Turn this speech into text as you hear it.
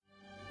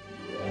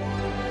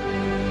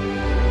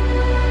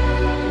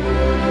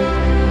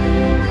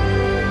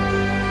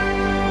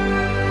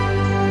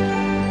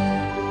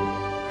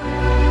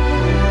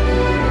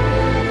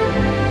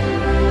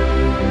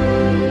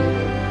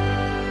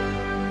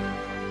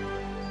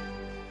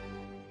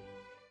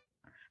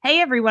Hey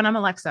everyone, I'm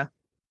Alexa,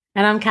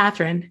 And I'm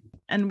Catherine.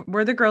 and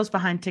we're the girls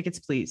behind Tickets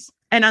Please.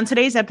 And on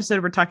today's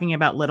episode, we're talking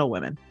about Little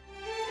Women.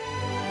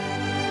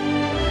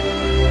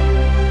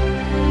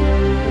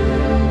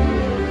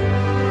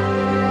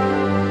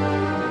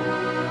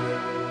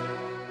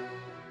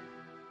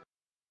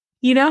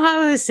 You know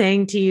how I was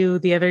saying to you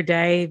the other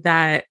day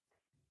that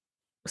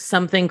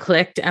something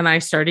clicked and I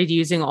started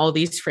using all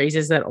these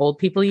phrases that old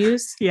people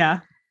use, Yeah.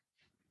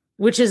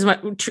 which is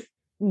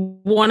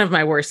one of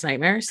my worst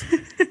nightmares.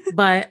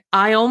 But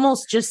I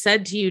almost just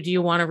said to you, do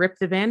you want to rip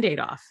the Band-Aid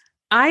off?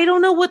 I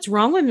don't know what's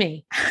wrong with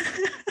me.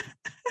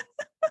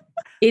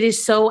 It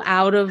is so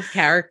out of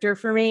character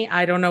for me.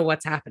 I don't know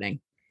what's happening.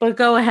 But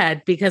go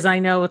ahead, because I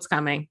know what's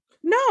coming.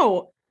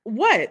 No,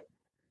 what?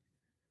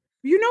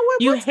 You know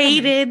what? You what's coming?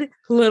 hated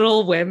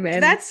Little Women.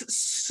 That's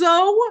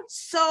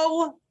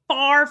so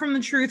far from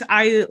the truth.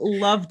 I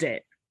loved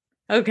it.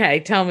 Okay,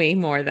 tell me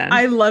more then.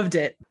 I loved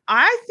it.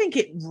 I think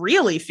it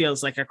really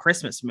feels like a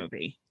Christmas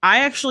movie.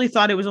 I actually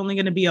thought it was only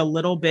going to be a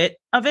little bit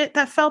of it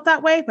that felt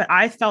that way, but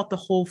I felt the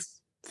whole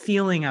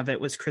feeling of it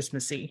was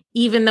Christmassy.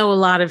 Even though a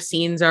lot of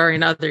scenes are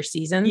in other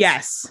seasons.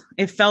 Yes,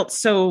 it felt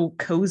so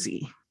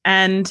cozy.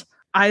 And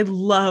I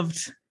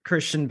loved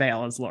Christian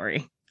Bale as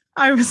Laurie.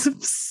 I was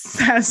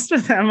obsessed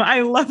with him.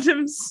 I loved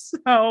him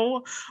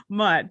so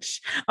much.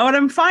 What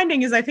I'm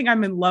finding is I think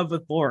I'm in love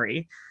with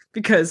Laurie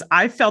because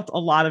I felt a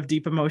lot of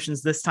deep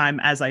emotions this time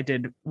as I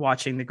did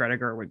watching the Greta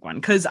Gerwig one.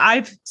 Because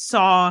I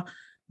saw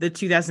the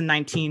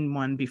 2019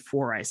 one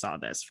before I saw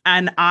this.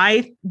 And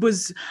I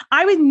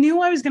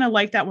knew I was going to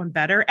like that one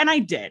better. And I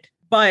did,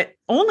 but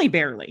only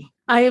barely.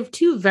 I have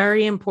two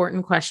very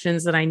important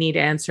questions that I need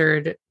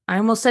answered. I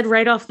almost said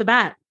right off the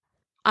bat,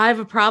 I have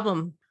a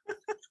problem.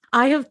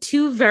 I have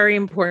two very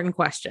important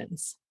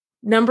questions.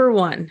 Number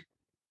one,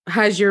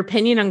 has your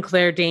opinion on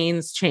Claire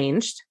Danes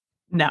changed?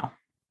 No.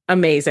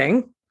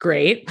 Amazing.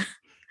 Great.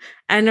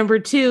 And number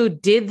two,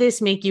 did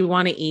this make you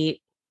want to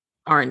eat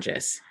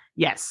oranges?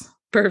 Yes.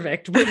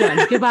 Perfect. We're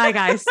done. Goodbye,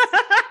 guys.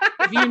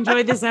 If you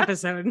enjoyed this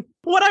episode.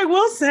 What I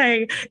will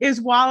say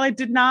is while it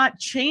did not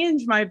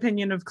change my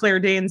opinion of Claire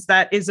Danes,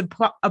 that is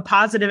a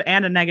positive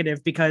and a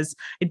negative because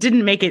it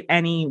didn't make it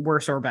any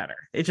worse or better.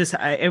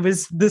 It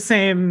was the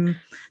same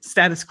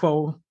status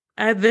quo.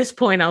 At this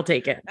point, I'll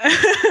take it.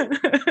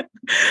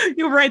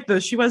 You're right, though.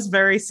 She was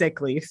very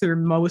sickly through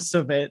most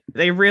of it.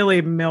 They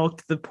really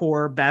milked the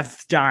poor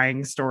Beth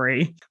dying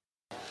story.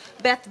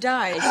 Beth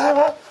dies.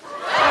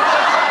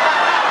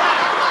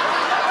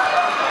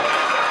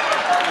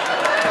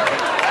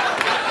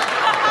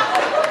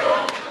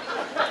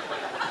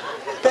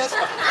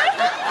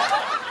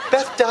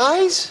 Beth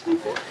dies?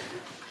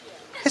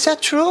 Is that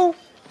true?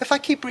 If I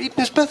keep reading,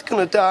 is Beth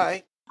gonna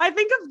die? I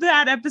think of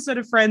that episode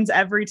of Friends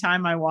every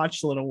time I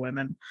watch Little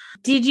Women.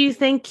 Did you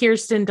think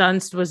Kirsten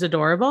Dunst was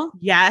adorable?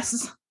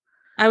 Yes.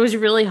 I was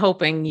really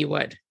hoping you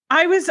would.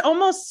 I was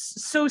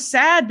almost so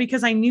sad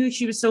because I knew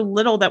she was so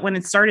little that when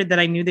it started that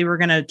I knew they were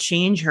going to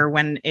change her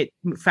when it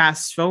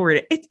fast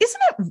forward. Is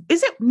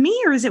it me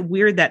or is it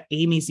weird that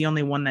Amy's the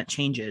only one that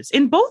changes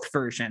in both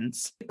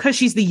versions? Because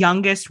she's the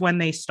youngest when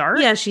they start?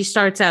 Yeah, she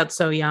starts out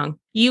so young.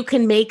 You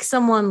can make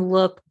someone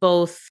look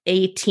both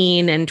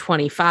 18 and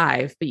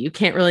 25, but you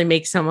can't really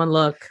make someone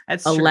look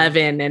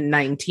 11 and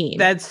 19.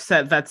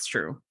 That's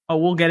true. Oh,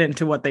 we'll get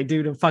into what they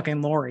do to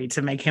fucking Laurie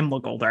to make him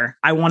look older.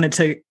 I wanted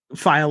to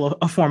file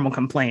a formal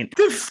complaint.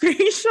 The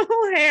facial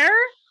hair.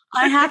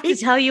 I have to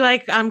tell you,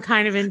 I'm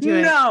kind of into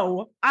it.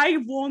 No,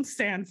 I won't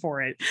stand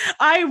for it.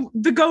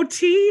 The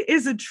goatee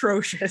is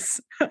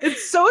atrocious.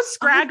 It's so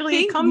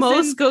scraggly.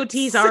 Most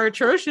goatees are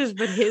atrocious,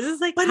 but his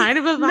is kind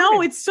of a vibe.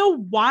 No, it's so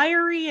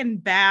wiry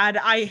and bad.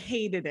 I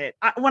hated it.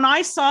 When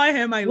I saw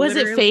him, was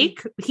it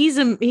fake? He's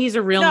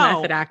a real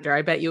method actor.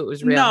 I bet you it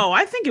was real. No,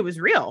 I think it was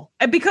real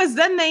because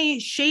then they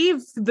shave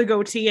the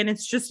goatee and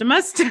it's just a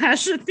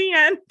mustache at the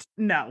end.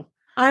 No,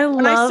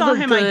 when I saw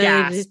him, I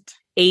gasped.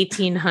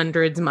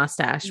 1800s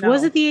mustache. No.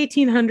 Was it the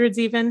 1800s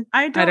even?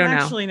 I don't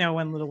actually know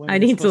when Little Women. I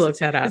need to look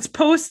that up. It's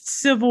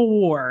post-Civil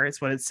War is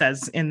what it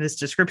says in this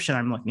description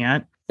I'm looking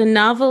at. The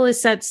novel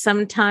is set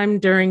sometime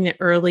during the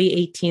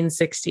early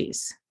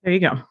 1860s. There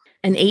you go.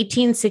 An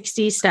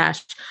 1860s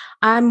stash.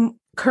 I'm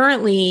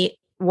currently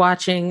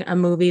watching a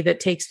movie that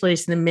takes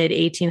place in the mid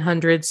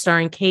 1800s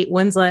starring Kate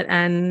Winslet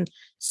and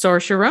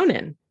Saoirse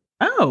Ronan.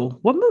 Oh,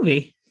 what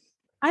movie?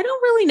 I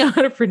don't really know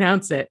how to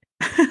pronounce it.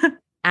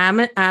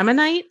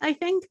 Ammonite, I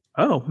think.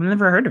 Oh, I've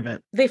never heard of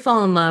it. They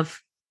fall in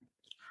love.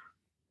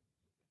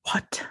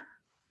 What?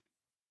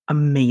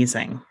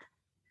 Amazing.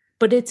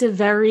 But it's a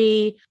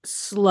very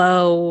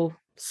slow,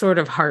 sort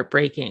of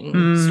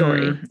heartbreaking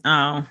story.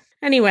 Oh.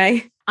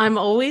 Anyway, I'm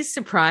always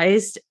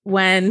surprised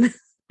when,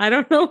 I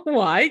don't know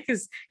why,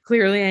 because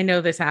clearly I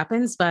know this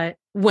happens, but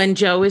when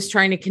Jo is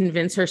trying to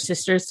convince her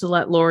sisters to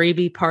let Laurie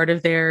be part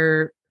of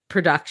their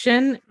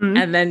production,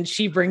 and then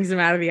she brings him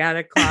out of the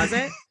attic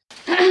closet.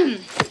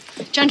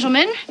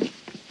 Gentlemen,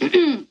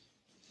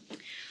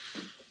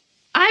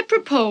 I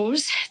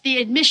propose the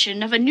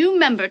admission of a new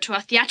member to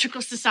our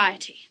theatrical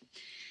society,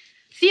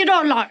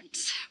 Theodore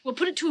Lawrence. We'll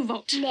put it to a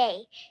vote.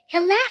 Nay,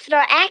 he'll laugh at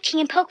our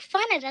acting and poke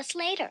fun at us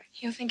later.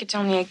 You think it's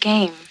only a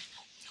game.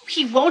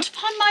 He won't,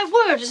 upon my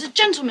word, as a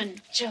gentleman.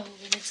 Joe,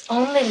 when it's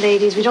only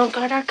ladies, we don't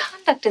guard our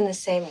conduct in the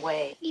same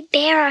way. We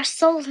bare our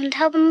souls and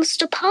tell the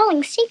most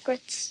appalling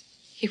secrets.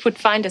 He would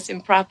find us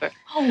improper.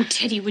 Oh,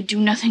 Teddy would do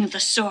nothing of the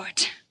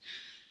sort.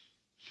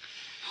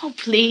 Oh,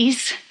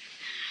 please.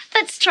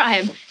 Let's try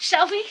him,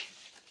 shall we?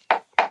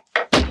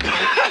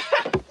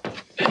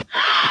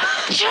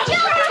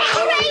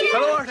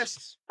 Fellow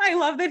artists. I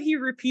love that he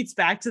repeats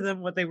back to them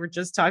what they were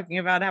just talking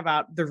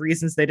about the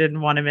reasons they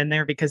didn't want him in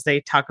there, because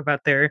they talk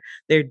about their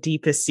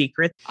deepest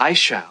secret. I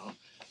shall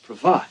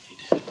provide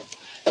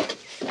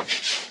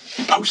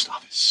a post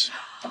office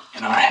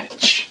in our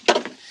hedge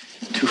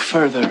to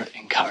further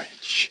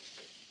encourage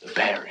the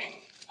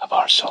bearing of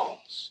our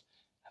souls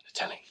and the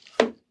telling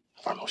of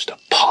our most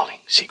appalling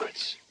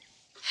secrets.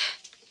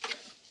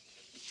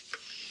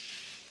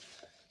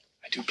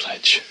 I do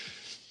pledge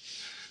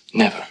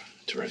never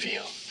to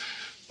reveal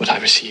what I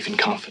receive in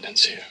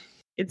confidence here.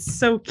 It's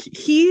so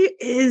he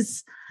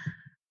is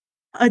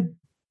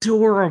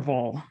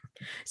adorable.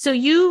 So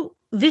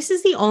this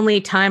is the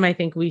only time I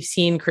think we've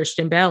seen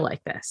Christian Bale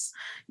like this.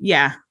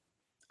 Yeah.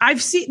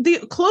 I've seen the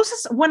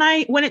closest when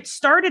it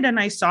started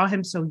and I saw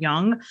him so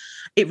young,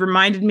 it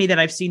reminded me that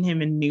I've seen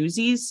him in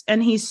Newsies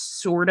and he's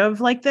sort of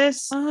like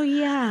this. Oh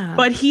yeah.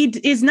 But he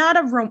is not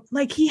I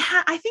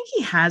think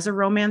he has a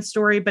romance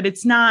story, but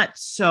it's not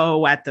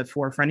so at the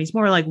forefront. He's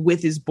more like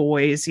with his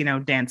boys,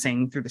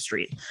 dancing through the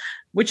street,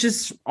 which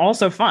is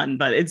also fun,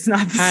 but it's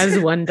not as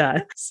one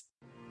does.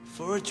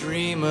 For a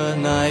dreamer,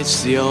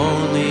 night's the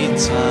only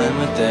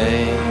time of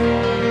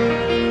day.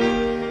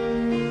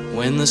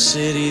 When the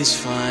city's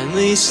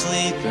finally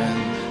sleeping,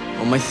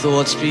 all my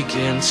thoughts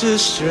begin to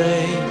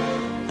stray,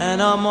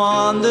 and I'm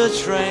on the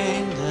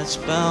train that's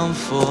bound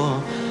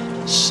for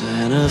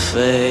Santa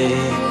Fe.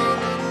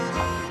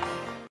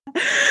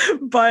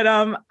 But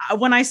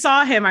when I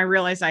saw him, I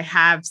realized I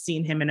have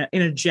seen him in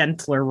a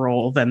gentler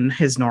role than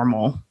his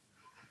normal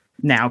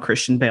now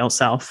Christian Bale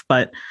self.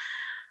 But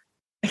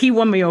he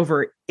won me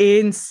over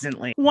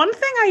instantly. One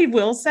thing I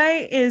will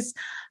say is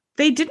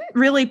they didn't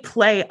really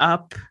play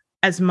up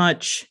as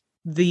much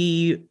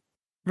the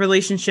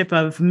relationship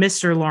of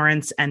Mr.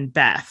 Lawrence and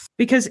Beth,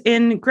 because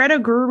in Greta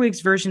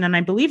Gerwig's version, and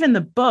I believe in the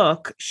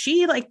book,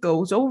 she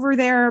goes over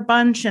there a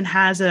bunch and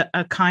has a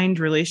kind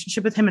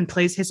relationship with him and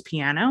plays his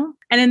piano.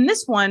 And in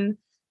this one,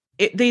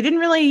 they didn't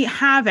really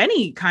have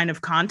any kind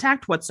of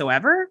contact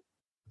whatsoever.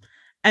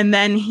 And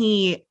then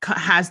he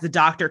has the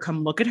doctor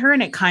come look at her,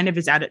 and it kind of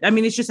is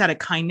it's just out of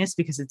kindness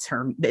because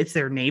it's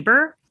their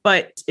neighbor,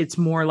 but it's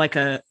more like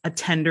a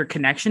tender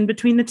connection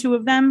between the two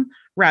of them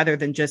rather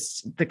than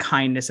just the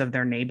kindness of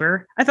their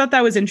neighbor. I thought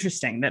that was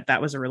interesting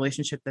that was a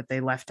relationship that they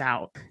left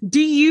out.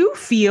 Do you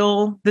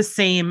feel the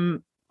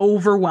same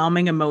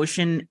overwhelming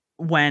emotion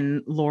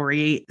when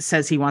Laurie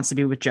says he wants to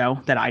be with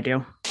Joe that I do?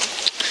 No,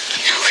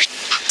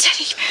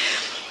 Teddy,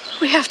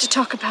 we have to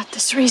talk about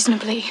this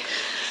reasonably.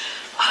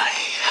 I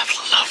have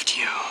loved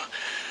you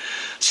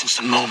since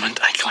the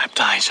moment I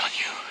clapped eyes on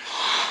you.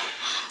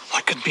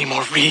 What could be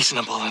more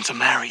reasonable than to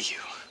marry you?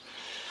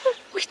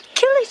 We'd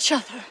kill each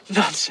other.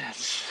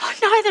 Nonsense. Oh,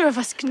 neither of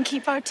us can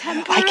keep our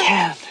temper. I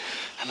can,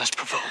 unless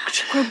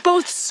provoked. We're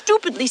both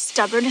stupidly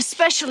stubborn,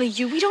 especially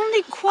you. We'd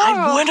only quarrel.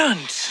 I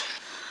wouldn't.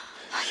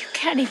 Oh, you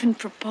can't even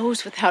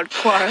propose without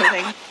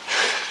quarreling.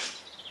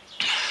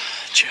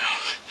 Joe.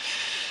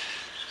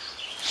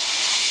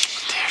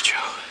 Dear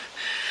Joe,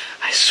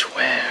 I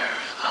swear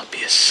I'll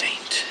be a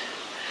saint.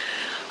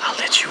 I'll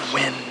let you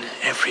win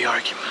every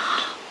argument.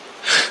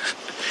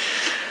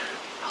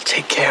 I'll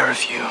take care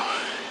of you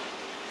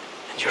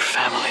and your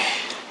family.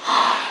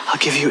 I'll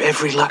give you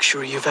every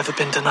luxury you've ever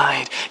been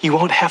denied. You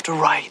won't have to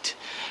write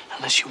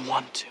unless you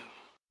want to.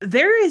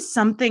 There is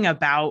something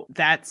about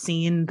that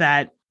scene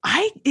that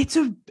it's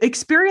an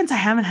experience I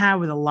haven't had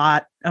with a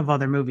lot of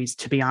other movies,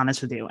 to be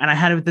honest with you. And I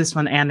had it with this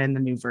one and in the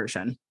new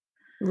version.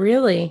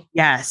 Really?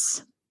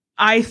 Yes.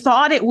 I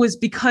thought it was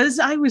because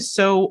I was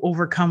so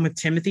overcome with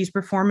Timothy's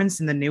performance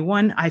in the new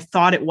one. I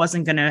thought it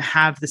wasn't going to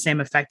have the same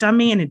effect on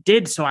me, and it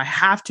did. So I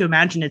have to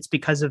imagine it's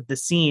because of the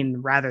scene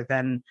rather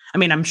than,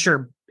 I'm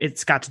sure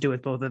it's got to do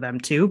with both of them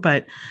too,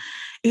 but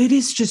it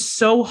is just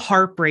so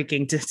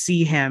heartbreaking to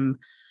see him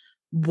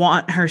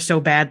want her so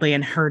badly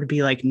and her to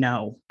be like,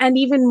 no. And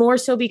even more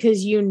so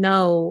because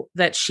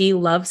that she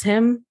loves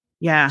him.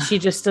 Yeah. She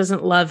just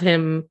doesn't love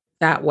him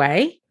that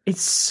way.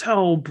 It's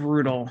so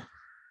brutal.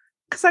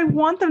 Because I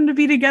want them to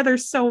be together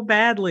so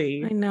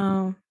badly. I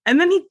know. And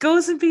then he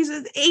goes and be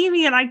with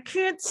Amy, and I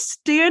can't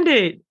stand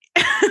it.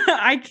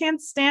 I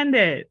can't stand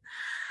it.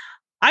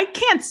 I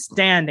can't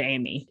stand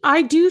Amy.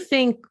 I do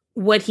think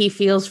what he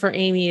feels for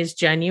Amy is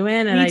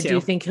genuine, and I do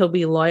think he'll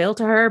be loyal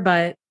to her,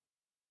 but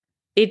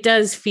it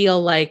does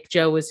feel like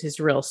Joe is his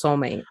real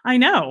soulmate. I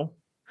know.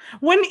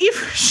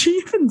 She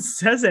even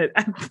says it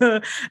at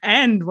the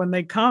end when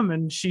they come,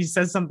 and she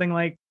says something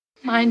like,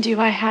 mind you,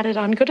 I had it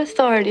on good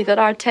authority that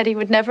our Teddy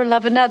would never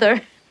love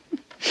another.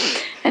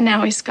 And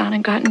now he's gone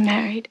and gotten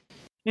married.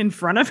 in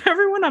front of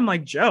everyone. I'm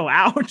like, Joe,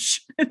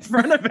 ouch. In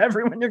front of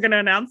everyone, you're going to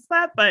announce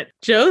that. But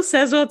Joe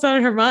says what's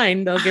on her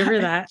mind. I'll give her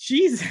that.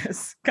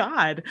 Jesus,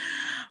 God.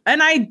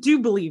 And I do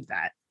believe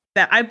that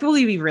I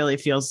believe he really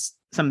feels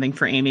something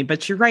for Amy,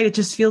 but you're right. It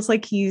just feels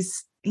like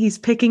he's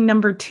picking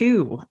number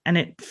 2, and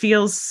it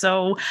feels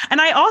so,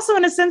 and I also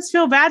in a sense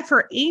feel bad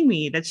for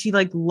Amy that she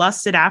like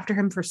lusted after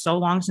him for so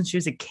long since she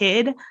was a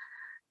kid,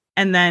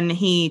 and then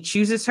he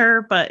chooses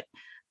her. But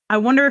I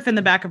wonder if in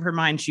the back of her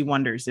mind, she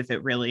wonders if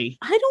it really,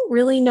 I don't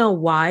really know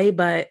why,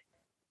 but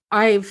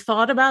I've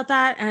thought about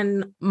that.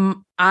 And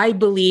I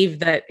believe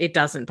that it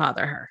doesn't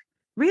bother her.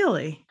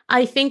 Really?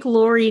 I think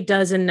Laurie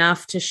does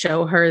enough to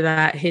show her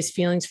that his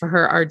feelings for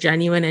her are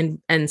genuine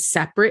and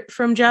separate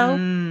from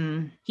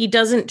Joe. He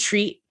doesn't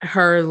treat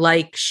her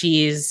like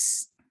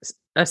she's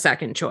a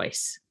second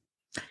choice.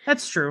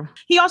 That's true.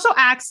 He also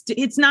acts,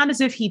 it's not as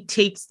if he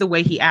takes the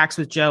way he acts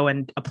with Joe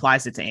and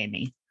applies it to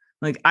Amy.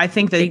 Like, I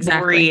think that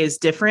Laurie is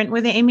different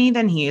with Amy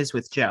than he is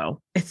with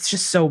Joe. It's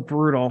just so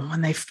brutal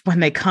when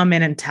they come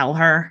in and tell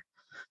her.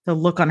 The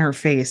look on her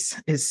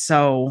face is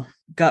so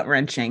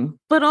gut-wrenching.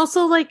 But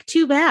also, like,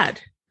 too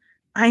bad.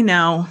 I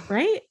know.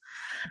 Right?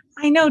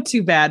 I know,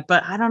 too bad,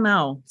 but I don't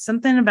know.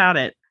 Something about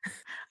it.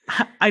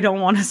 I don't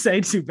want to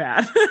say too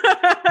bad.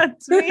 To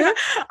me,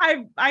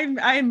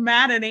 I'm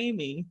mad at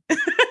Amy.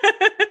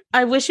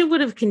 I wish it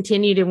would have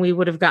continued and we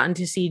would have gotten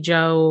to see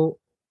Joe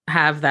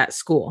have that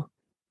school.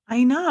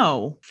 I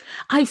know.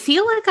 I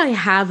feel like I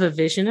have a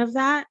vision of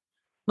that.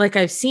 Like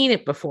I've seen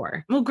it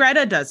before. Well,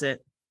 Greta does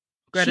it.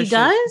 She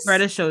does?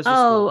 Greta shows.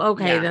 Oh,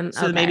 okay. Yeah. Then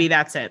so maybe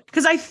that's it.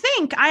 Because I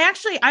think I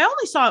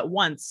only saw it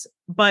once,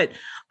 but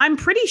I'm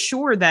pretty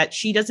sure that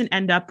she doesn't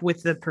end up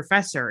with the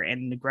professor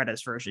in the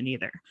Greta's version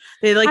either.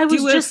 They like. I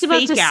was just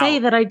about to say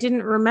that I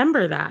didn't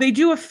remember that. They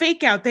do a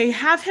fake out. They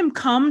have him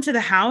come to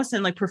the house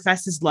and like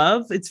profess his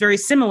love. It's very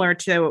similar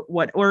to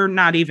or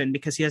not even,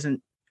 because he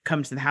doesn't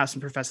come to the house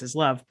and profess his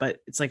love, but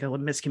it's like a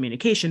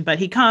miscommunication. But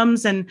he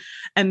comes and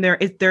they're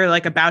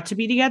like about to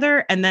be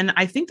together, and then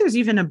I think there's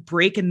even a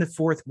break in the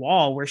fourth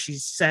wall where she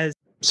says,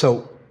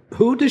 "So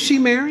who does she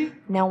marry?"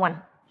 No one.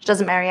 She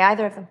doesn't marry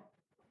either of them.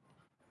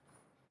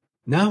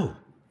 No,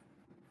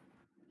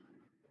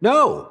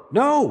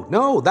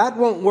 that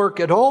won't work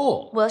at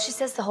all. Well, she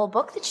says the whole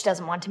book that she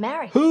doesn't want to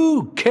marry.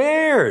 Who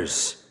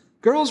cares?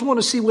 Girls want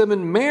to see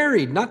women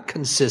married, not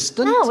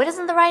consistent. No, it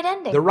isn't the right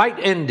ending. The right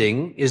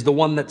ending is the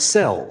one that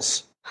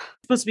sells.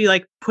 It's supposed to be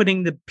like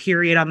putting the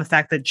period on the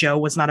fact that Joe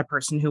was not a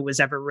person who was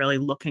ever really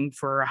looking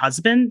for a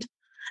husband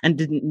and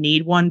didn't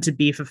need one to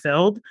be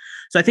fulfilled.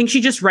 So I think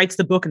she just writes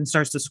the book and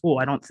starts the school.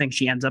 I don't think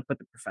she ends up with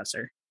the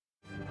professor.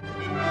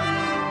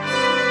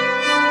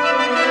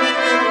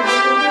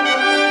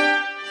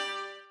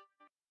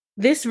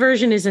 This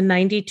version is a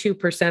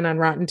 92% on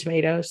Rotten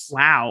Tomatoes.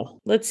 Wow.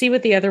 Let's see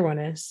what the other one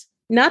is.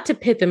 Not to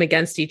pit them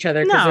against each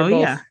other, because they're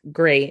both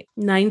great.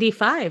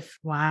 95.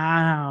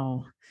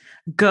 Wow.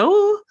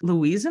 Go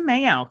Louisa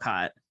May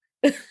Alcott.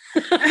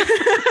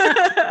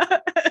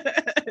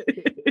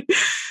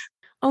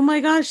 Oh my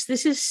gosh,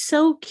 this is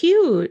so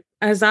cute.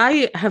 As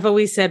I have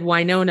always said,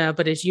 Winona,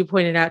 but as you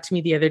pointed out to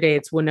me the other day,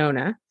 it's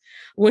Winona.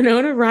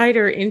 Winona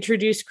Ryder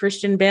introduced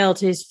Christian Bale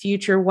to his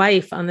future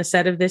wife on the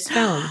set of this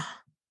film.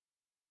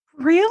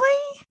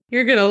 Really?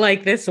 You're going to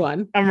like this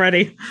one. I'm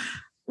ready.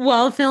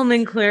 While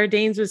filming, Claire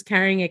Danes was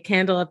carrying a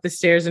candle up the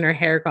stairs and her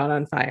hair caught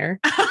on fire.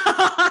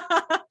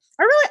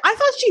 I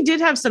thought she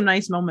did have some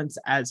nice moments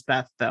as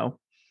Beth, though.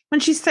 When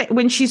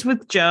she's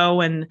with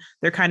Joe and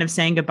they're kind of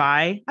saying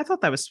goodbye, I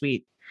thought that was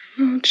sweet.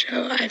 Oh,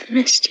 Joe, I've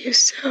missed you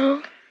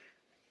so.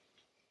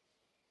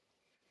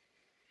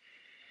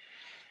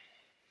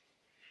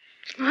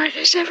 Why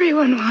does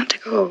everyone want to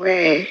go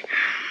away?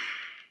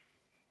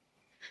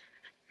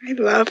 I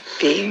love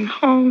being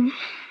home.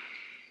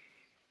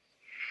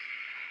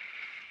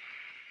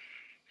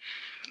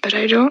 But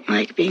I don't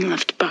like being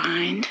left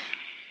behind.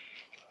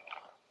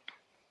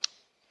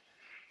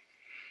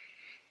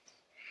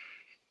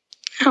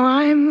 Now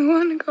I'm the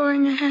one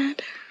going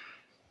ahead.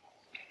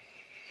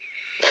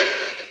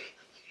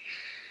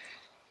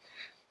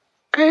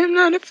 I am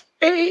not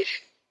afraid.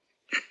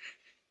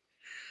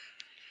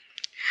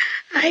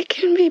 I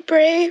can be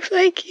brave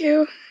like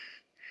you.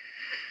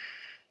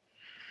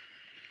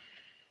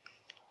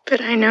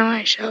 But I know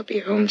I shall be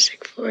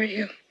homesick for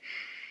you,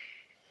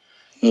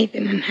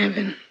 even in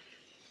heaven.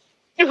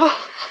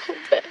 Oh,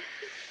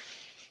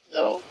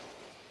 no.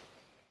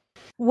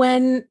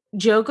 When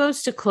Joe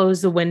goes to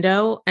close the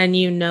window and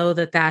you know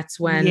that that's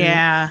when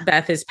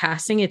Beth is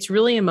passing, it's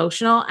really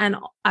emotional. And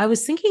I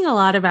was thinking a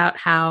lot about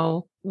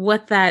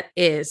what that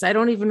is. I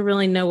don't even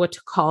really know what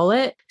to call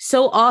it.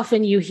 So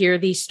often you hear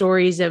these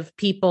stories of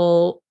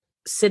people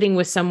sitting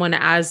with someone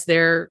as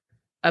they're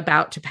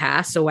about to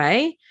pass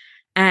away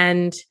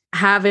and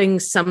having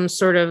some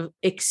sort of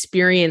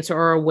experience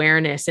or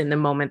awareness in the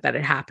moment that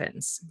it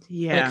happens.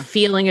 Yeah. Like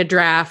feeling a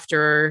draft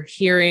or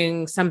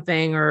hearing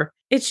something, or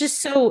it's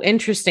just so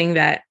interesting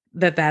that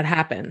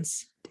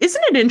happens.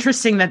 Isn't it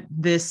interesting that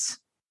this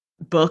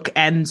book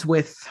ends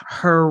with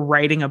her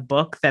writing a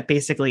book that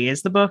basically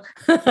is the book?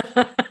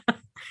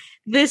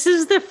 This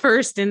is the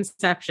first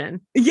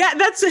Inception. Yeah,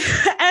 that's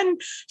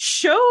and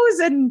shows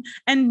and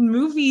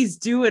movies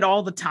do it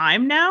all the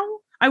time now.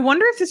 I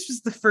wonder if this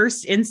was the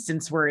first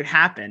instance where it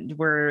happened,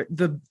 where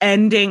the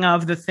ending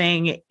of the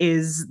thing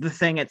is the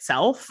thing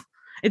itself.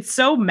 It's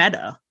so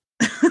meta.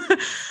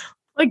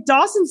 Like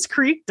Dawson's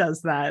Creek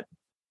does that.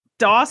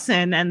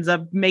 Dawson ends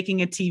up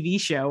making a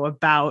TV show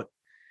about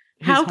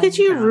how could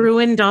you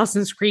ruin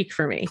Dawson's Creek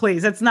for me?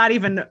 Please, that's not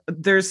even,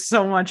 there's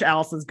so much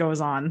else that goes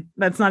on.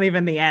 That's not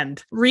even the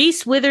end.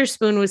 Reese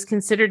Witherspoon was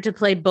considered to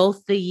play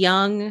both the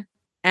young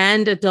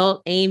and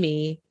adult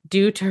Amy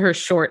due to her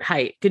short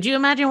height. Could you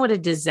imagine what a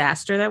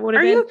disaster that would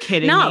have been? Are you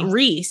kidding Not me?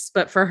 Reese,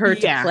 but for her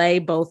to play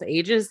both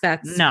ages,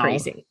 that's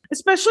crazy.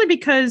 Especially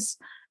because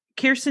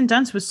Kirsten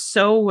Dunst was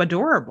so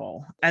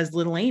adorable as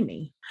little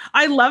Amy.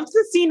 I loved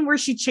the scene where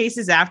she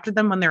chases after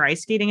them when they're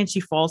ice skating and she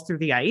falls through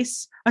the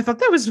ice. I thought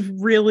that was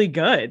really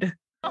good.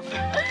 Amy!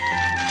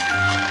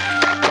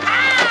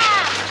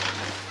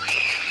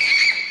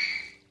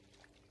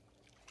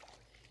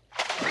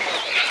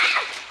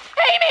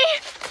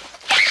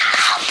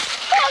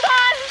 Hold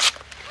on!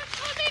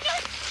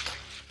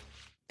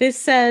 This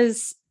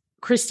says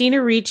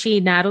Christina Ricci,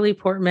 Natalie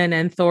Portman,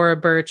 and Thora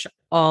Birch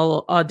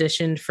all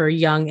auditioned for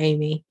young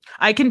Amy.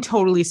 I can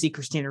totally see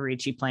Christina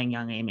Ricci playing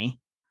young Amy.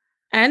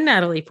 And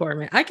Natalie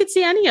Portman. I could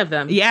see any of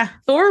them. Yeah.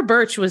 Thora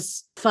Birch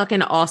was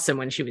fucking awesome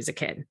when she was a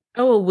kid.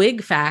 Oh, a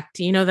wig fact.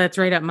 You know, that's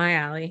right up my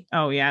alley.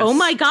 Oh, yes. Oh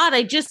my God,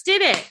 I just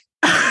did it.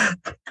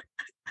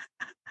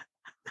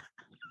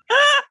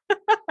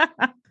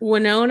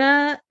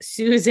 Winona,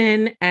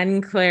 Susan,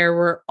 and Claire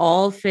were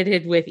all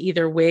fitted with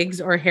either wigs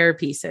or hair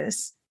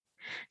pieces.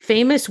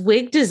 Famous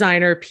wig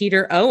designer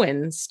Peter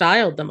Owen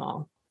styled them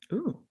all.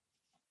 Ooh.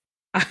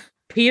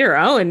 Peter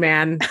Owen,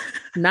 man.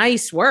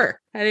 Nice work.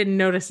 I didn't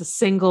notice a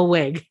single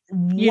wig.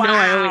 You know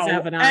I always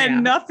have an eye and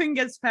out. Nothing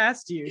gets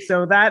past you.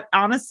 So that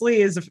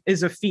honestly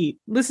is a feat.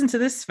 Listen to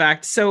this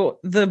fact. So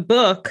the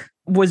book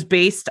was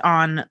based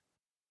on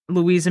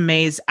Louisa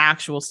May's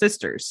actual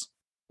sisters,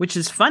 which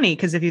is funny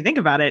because if you think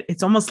about it,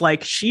 it's almost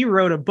like she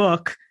wrote a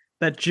book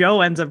that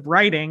Joe ends up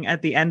writing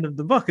at the end of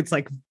the book. It's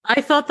like, I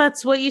thought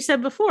that's what you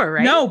said before,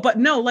 right?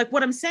 No, like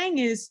what I'm saying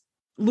is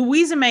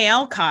Louisa May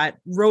Alcott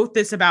wrote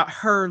this about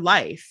her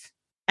life.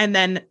 And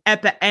then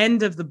at the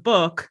end of the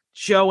book,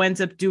 Joe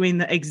ends up doing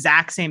the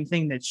exact same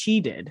thing that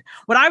she did.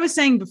 What I was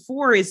saying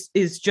before is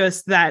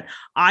just that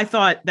I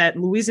thought that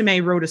Louisa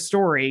May wrote a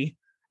story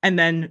and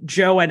then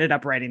Joe ended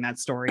up writing that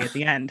story at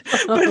the end.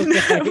 But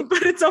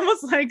it's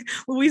almost like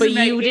Louisa May.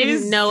 But you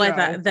didn't know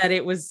that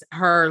it was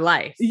her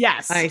life.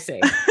 Yes. I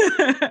see.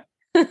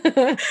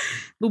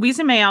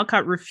 Louisa May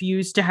Alcott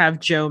refused to have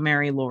Joe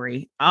marry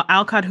Laurie.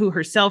 Alcott, who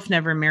herself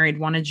never married,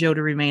 wanted Joe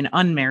to remain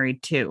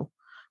unmarried too.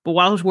 But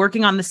while I was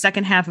working on the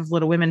second half of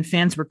Little Women,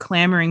 fans were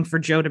clamoring for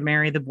Joe to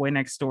marry the boy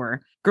next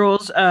door.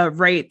 Girls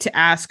write to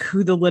ask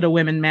who the Little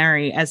Women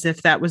marry, as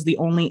if that was the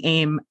only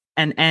aim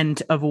and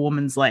end of a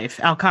woman's life.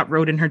 Alcott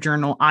wrote in her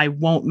journal, "I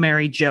won't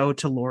marry Joe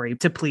to Laurie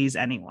to please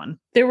anyone."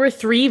 There were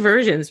 3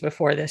 versions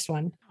before this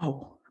one.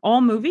 Oh,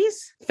 all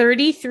movies?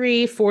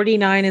 33,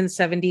 49, and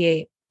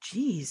 78.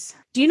 Jeez.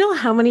 Do you know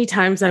how many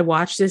times I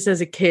watched this as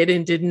a kid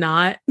and did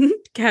not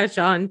catch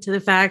on to the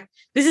fact,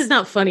 this is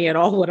not funny at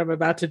all what I'm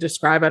about to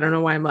describe, I don't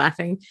know why I'm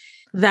laughing,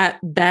 that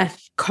Beth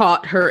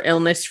caught her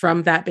illness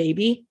from that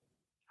baby?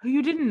 Oh,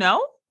 you didn't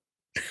know?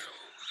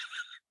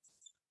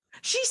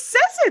 She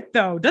says it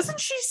though. Doesn't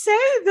she say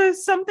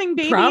there's something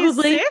baby is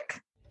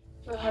sick?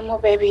 The normal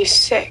baby is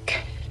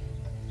sick.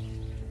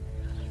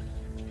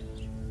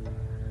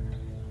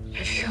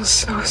 It feels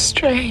so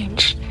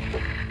strange.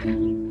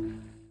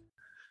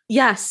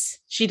 Yes,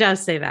 she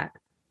does say that.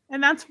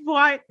 And that's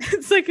why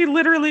it's like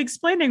literally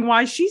explaining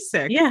why she's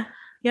sick. Yeah.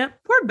 Yep.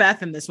 Poor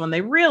Beth in this one.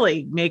 They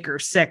really make her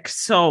sick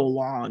so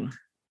long.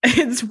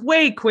 It's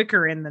way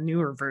quicker in the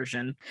newer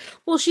version.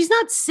 Well, she's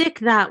not sick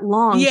that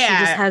long. Yeah,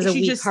 she just has a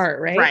weak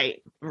heart,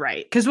 right?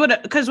 Right. Because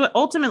what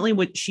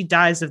ultimately she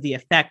dies of the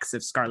effects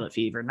of scarlet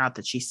fever, not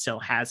that she still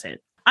has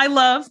it. I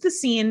love the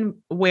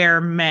scene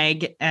where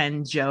Meg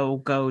and Joe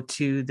go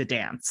to the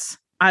dance.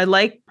 I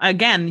like,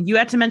 again, you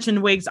had to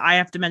mention wigs. I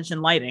have to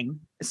mention lighting.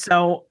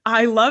 So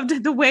I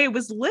loved the way it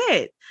was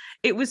lit.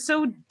 It was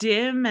so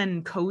dim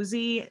and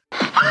cozy.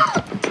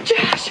 Oh,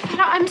 Josh,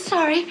 I'm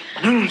sorry.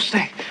 No,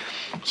 stay.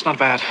 It's not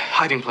bad.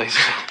 Hiding place.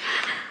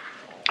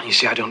 You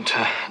see, I don't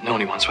know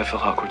anyone, so I feel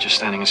awkward just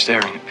standing and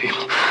staring at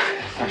people.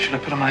 Should I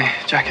put on my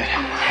jacket?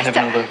 I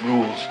never know the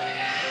rules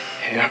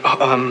here.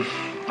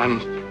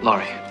 I'm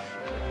Laurie.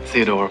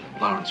 Theodore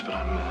Lawrence, but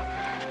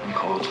I'm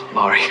called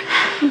Laurie.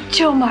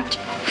 Joe March.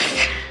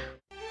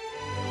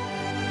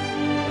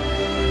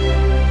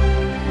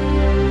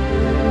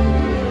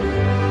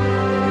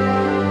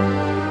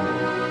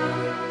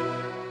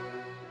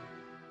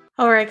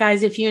 All right,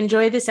 guys, if you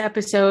enjoyed this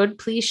episode,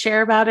 please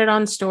share about it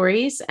on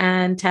stories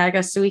and tag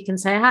us so we can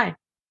say hi.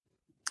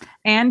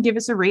 And give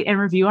us a rate and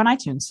review on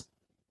iTunes.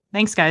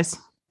 Thanks, guys.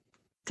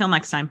 Till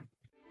next time.